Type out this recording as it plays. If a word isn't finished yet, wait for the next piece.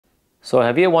So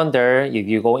have you wondered if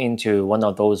you go into one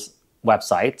of those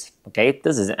websites, okay,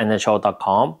 this is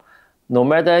NHL.com. No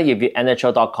matter if you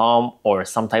NHL.com or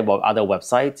some type of other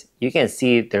website, you can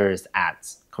see there's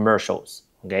ads, commercials,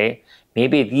 okay?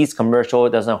 Maybe these commercial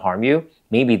doesn't harm you.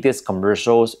 Maybe these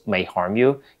commercials may harm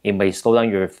you. It may slow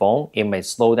down your phone. It may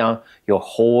slow down your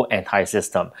whole entire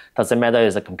system. Doesn't matter if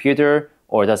it's a computer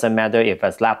or doesn't matter if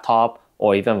it's laptop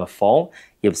or even a phone.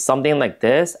 If something like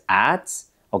this, ads,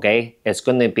 okay, it's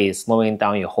going to be slowing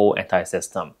down your whole entire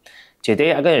system.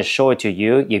 Today, I'm going to show it to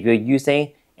you if you're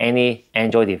using any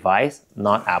Android device,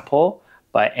 not Apple,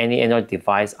 but any Android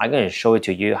device. I'm going to show it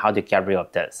to you how to get rid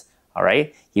of this. All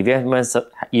right. If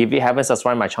you haven't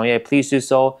subscribed my channel yet, please do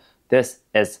so. This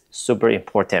is super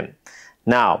important.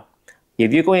 Now,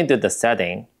 if you go into the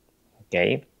setting,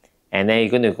 okay, and then you're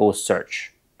going to go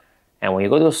search. And when you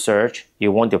go to search,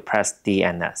 you want to press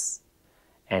DNS.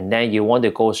 And then you want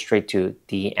to go straight to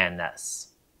DNS.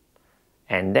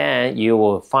 And then you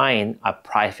will find a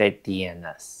private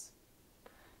DNS.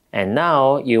 And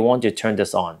now you want to turn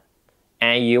this on.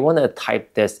 And you want to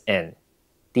type this in,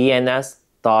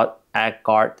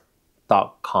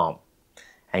 dns.agard.com.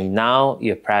 And now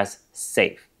you press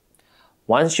save.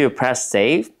 Once you press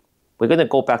save, we're going to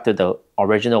go back to the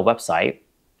original website.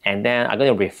 And then I'm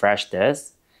going to refresh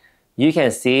this. You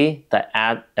can see the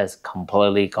ad is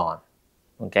completely gone.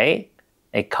 Okay,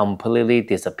 it completely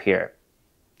disappeared.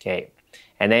 Okay,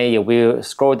 and then if we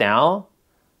scroll down,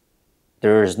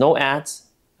 there is no ads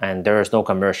and there is no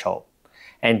commercial.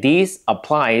 And this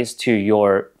applies to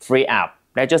your free app.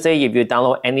 Let's just say if you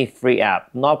download any free app,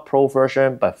 not pro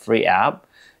version, but free app,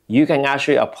 you can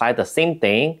actually apply the same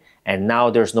thing and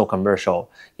now there's no commercial.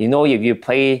 You know, if you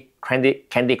play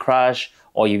Candy Crush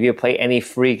or if you play any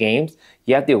free games,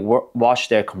 you have to watch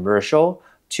their commercial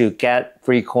to get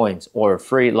free coins or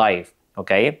free life,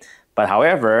 okay? But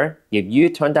however, if you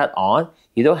turn that on,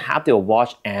 you don't have to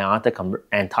watch another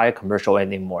entire commercial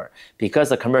anymore because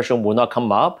the commercial will not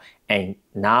come up and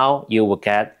now you will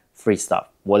get free stuff,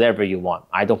 whatever you want.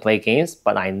 I don't play games,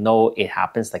 but I know it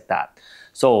happens like that.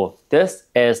 So this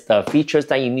is the features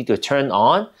that you need to turn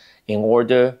on in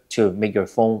order to make your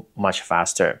phone much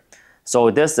faster.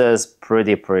 So this is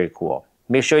pretty cool.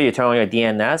 Make sure you turn on your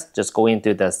DNS, just go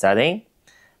into the setting,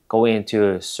 go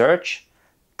into search,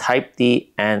 type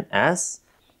DNS,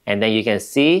 and then you can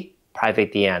see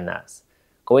private DNS.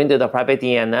 Go into the private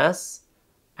DNS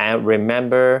and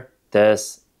remember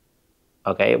this,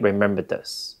 okay? Remember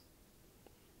this.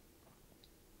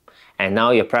 And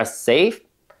now you press save,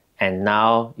 and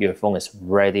now your phone is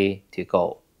ready to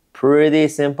go. Pretty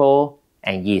simple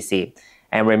and easy.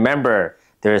 And remember,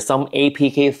 there are some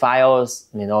APK files,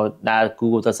 you know, that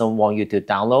Google doesn't want you to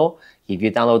download. If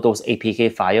you download those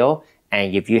APK files,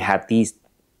 and if you have these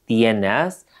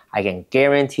DNS, I can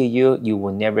guarantee you, you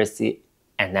will never see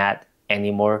an ad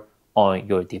anymore on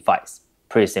your device.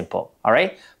 Pretty simple. All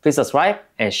right. Please subscribe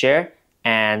and share,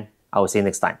 and I will see you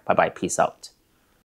next time. Bye bye. Peace out.